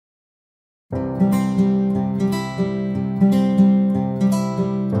Hello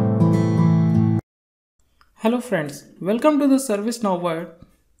friends, welcome to the ServiceNow world,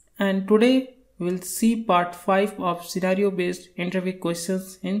 and today we'll see part 5 of scenario based interview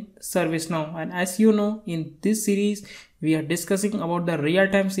questions in ServiceNow. And as you know, in this series we are discussing about the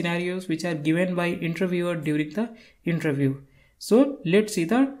real-time scenarios which are given by interviewer during the interview. So let's see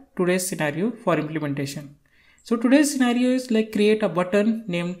the today's scenario for implementation. So today's scenario is like create a button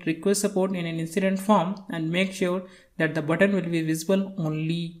named request support in an incident form and make sure that the button will be visible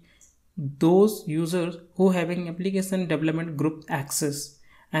only those users who having application development group access,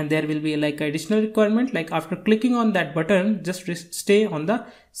 and there will be like additional requirement like after clicking on that button just stay on the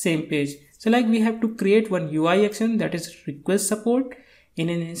same page. So like we have to create one UI action that is request support in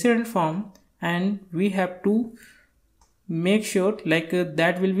an incident form, and we have to make sure like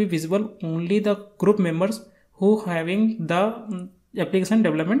that will be visible only the group members who having the application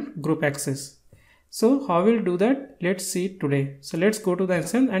development group access. So how we'll do that, let's see today. So let's go to the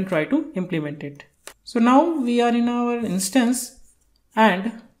instance and try to implement it. So now we are in our instance,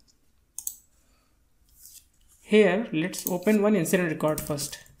 and here let's open one incident record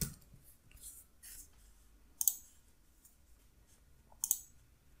first.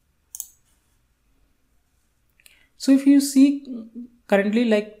 So if you see currently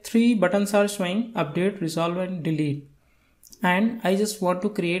like 3 buttons are showing: update, resolve and delete. And I just want to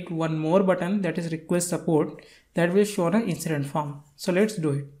create one more button that is request support that will show an incident form. So let's do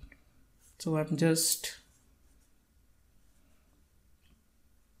it. So I'm just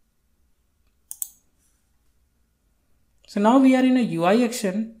now we are in a UI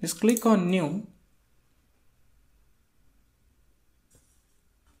action. Just click on new.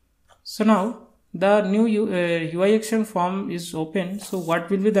 So now the new UI action form is open. So what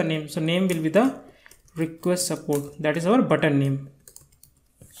will be the name? So name will be the request support, that is our button name.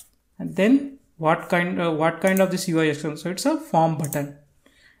 And then what kind of this UI action? So it's a form button.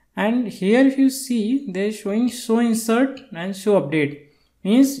 And here if you see they're showing show insert and show update,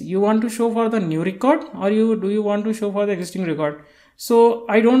 means you want to show for the new record or do you want to show for the existing record. So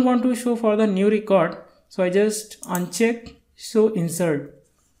I don't want to show for the new record, so I just uncheck show insert.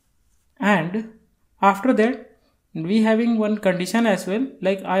 And after that we having one condition as well,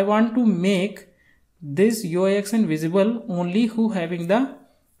 like I want to make this UI action visible only who having the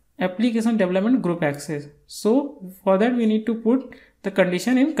application development group access. So for that we need to put the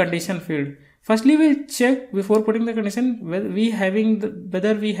condition in condition field. Firstly we'll check before putting the condition whether we having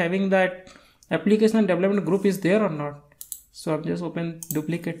that application development group is there or not. So I'll just open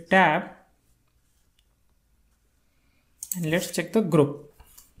duplicate tab and let's check the group.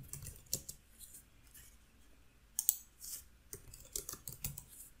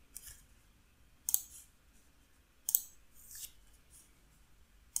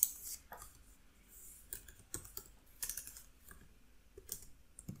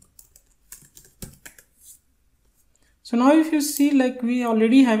 So now if you see like we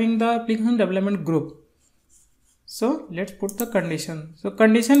already having the application development group. So let's put the condition. So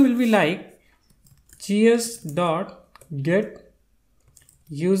condition will be like gs.get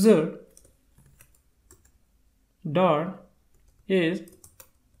user dot is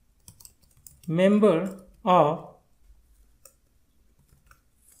member of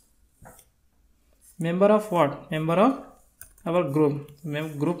what? Member of our group.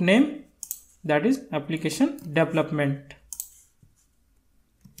 Group name, that is application development.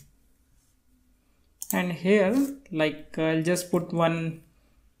 And here like I'll just put one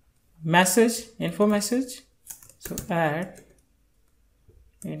message, info message. So add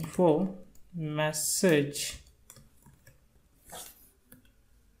info message.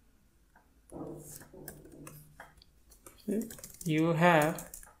 You have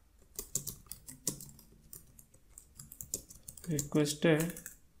requested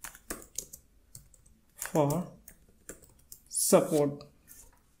for support,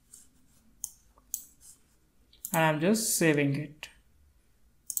 and I'm just saving it.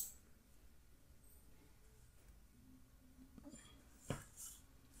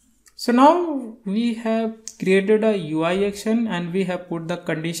 So now we have created a UI action and we have put the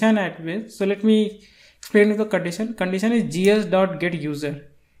condition at with. So let me explain the condition. Condition is gs.getUser.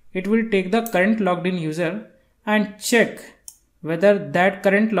 It will take the current logged in user and check whether that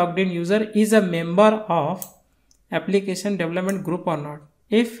current logged in user is a member of application development group or not.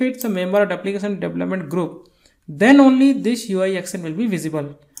 If it's a member of application development group, then only this UI action will be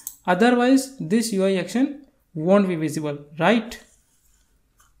visible. Otherwise this UI action won't be visible, right?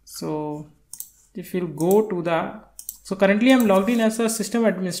 So if you go to the, so currently I'm logged in as a system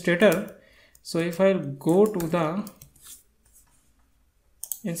administrator. So if I go to the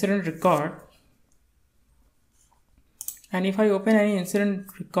incident record, and if I open any incident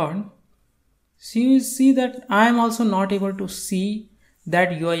record, so you see that I am also not able to see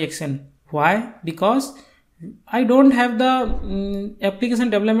that UI action. Why? Because I don't have the application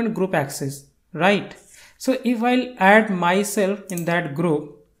development group access, right? So if I'll add myself in that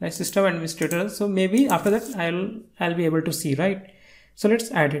group, like system administrator, so maybe after that I'll be able to see, right? So let's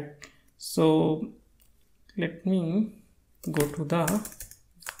add it. So let me go to the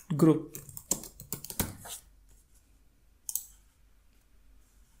group.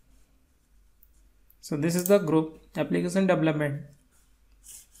 So this is the group application development,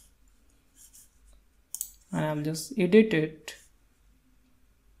 and I'll just edit it,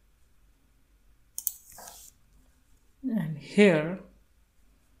 and here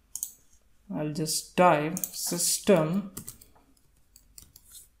I'll just type system.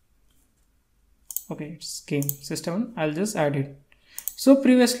 Okay, it's came system. I'll just add it. So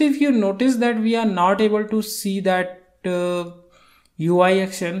previously, if you notice that we are not able to see that UI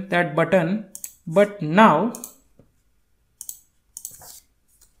action, that button, but now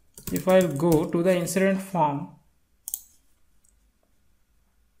if I'll go to the incident form,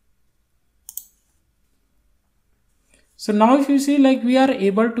 so now if you see, like, we are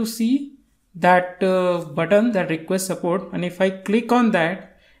able to see that button, that request support, and if I click on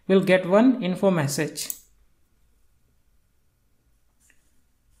that, we'll get one info message.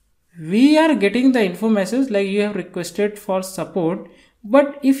 We are getting the info message like you have requested for support,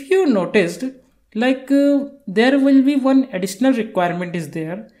 but if you noticed, like there will be one additional requirement is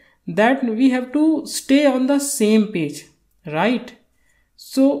there, that we have to stay on the same page, right?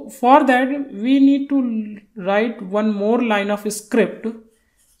 So for that we need to write one more line of script.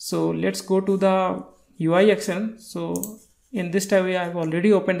 So let's go to the UI action. So in this tab I have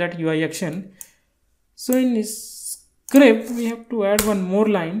already opened that UI action. So in this script we have to add one more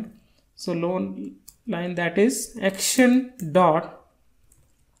line. So line, that is action dot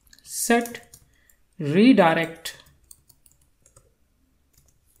set redirect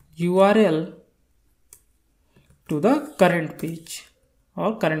URL to the current page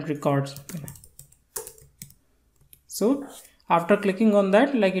or current records. So after clicking on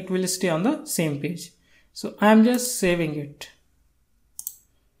that, like, it will stay on the same page. So I am just saving it.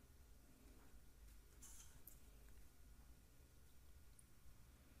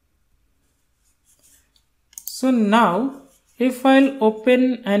 So now if I'll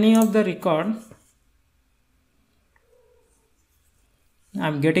open any of the record,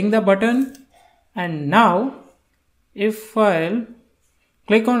 I'm getting the button, and now if I'll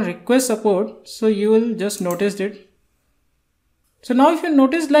click on request support, so you will just notice it. So now if you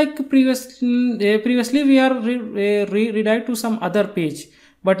notice, like previously we are redirect to some other page,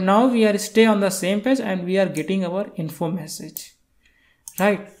 but now we are stay on the same page and we are getting our info message,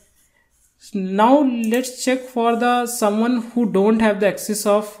 right? Now let's check for the someone who don't have the access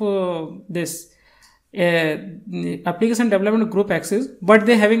of this application development group access, but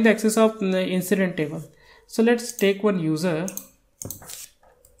they having the access of incident table. So let's take one user.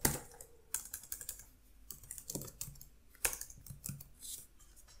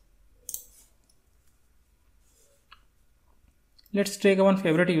 Let's take one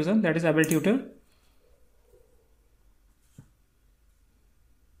favorite user, that is able tutor.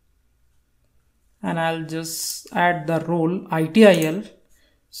 And I'll just add the role ITIL,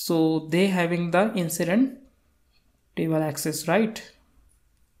 so they having the incident table access, right?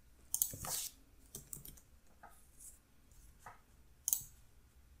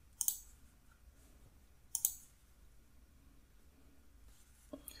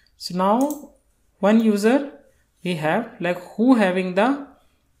 So now one user we have, like, who having the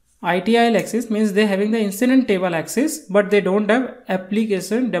ITIL access, means they having the incident table access, but they don't have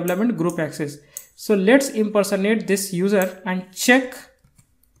application development group access. So let's impersonate this user and check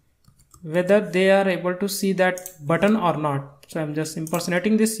whether they are able to see that button or not. So I'm just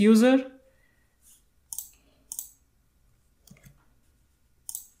impersonating this user.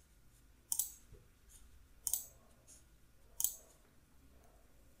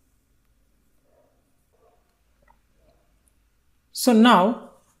 So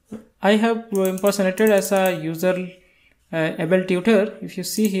now I have impersonated as a user able tutor. If you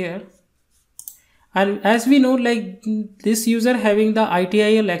see here, and as we know, like, this user having the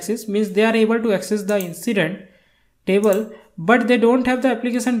ITIL access means they are able to access the incident table, but they don't have the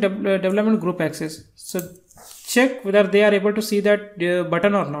application development group access. So check whether they are able to see that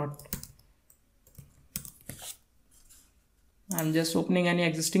button or not. I'm just opening any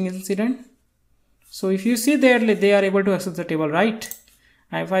existing incident. So if you see there, they are able to access the table, right?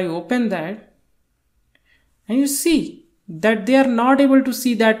 And if I open that, and you see that they are not able to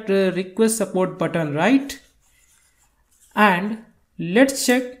see that request support button, right? And let's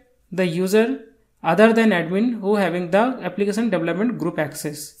check the user other than admin who having the application development group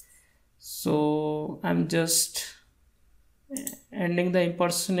access. So I'm just ending the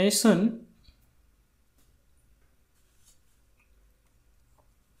impersonation.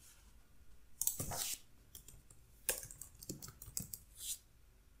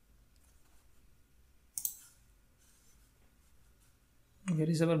 Where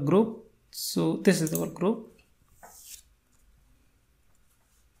is our group? So this is our group,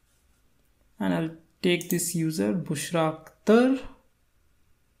 and I'll take this user Bushra Akhtar,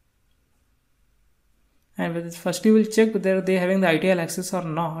 and with this first we will check whether they having the ITIL access or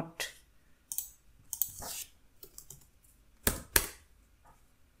not.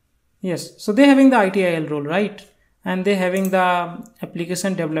 Yes, so they having the ITIL role, right? And they having the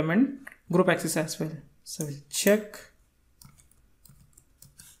application development group access as well. So we'll check.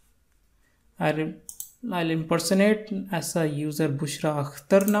 I'll impersonate as a user Bushra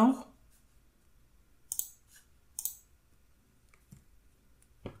Akhtar now.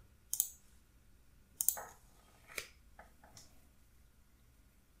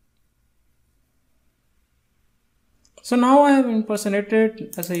 So now I have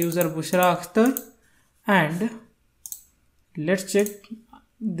impersonated as a user Bushra Akhtar, and let's check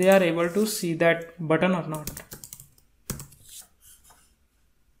they are able to see that button or not.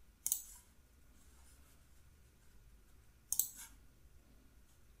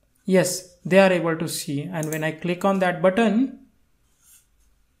 Yes, they are able to see, and when I click on that button,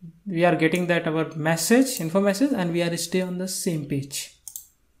 we are getting that our message, info message, and we are stay on the same page.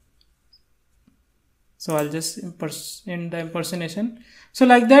 So I'll just end the impersonation. So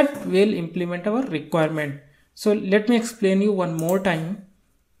like that, we'll implement our requirement. So let me explain you one more time.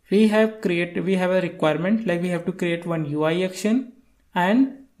 We have a requirement, like we have to create one UI action,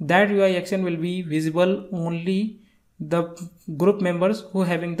 and that UI action will be visible only the group members who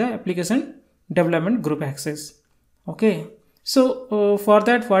having the application development group access. Okay, so for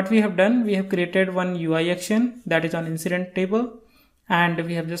that, what we have done, we have created one UI action that is on incident table, and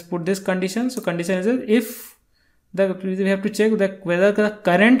we have just put this condition. So condition is if we have to check whether the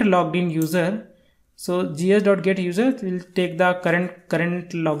current logged in user, so gs.getUser will take the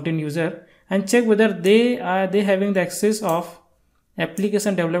current logged in user and check whether they having the access of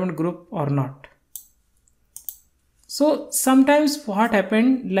application development group or not. So sometimes what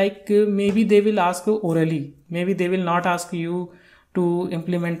happened, like maybe they will ask orally, maybe they will not ask you to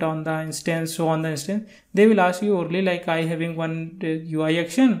implement on the instance, show on the instance. They will ask you orally, like I having one UI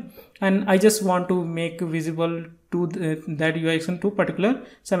action and I just want to make visible to that UI action to particular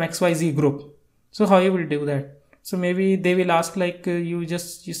some XYZ group. So how you will do that? So maybe they will ask, like you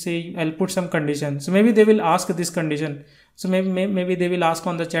say I'll put some condition. So maybe they will ask this condition. So maybe they will ask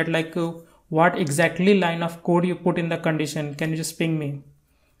on the chat, like what exactly line of code you put in the condition, can you just ping me?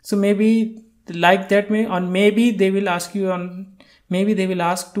 So maybe like that way, or maybe they will ask you on, maybe they will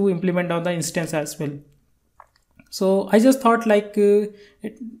ask to implement on the instance as well. So I just thought like it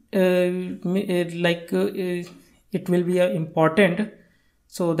will be important,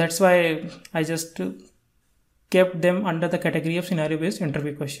 so that's why I just kept them under the category of scenario based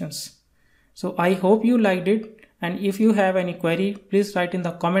interview questions. So I hope you liked it, and if you have any query, please write in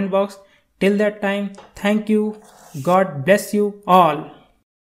the comment box. Till that time, thank you. God bless you all.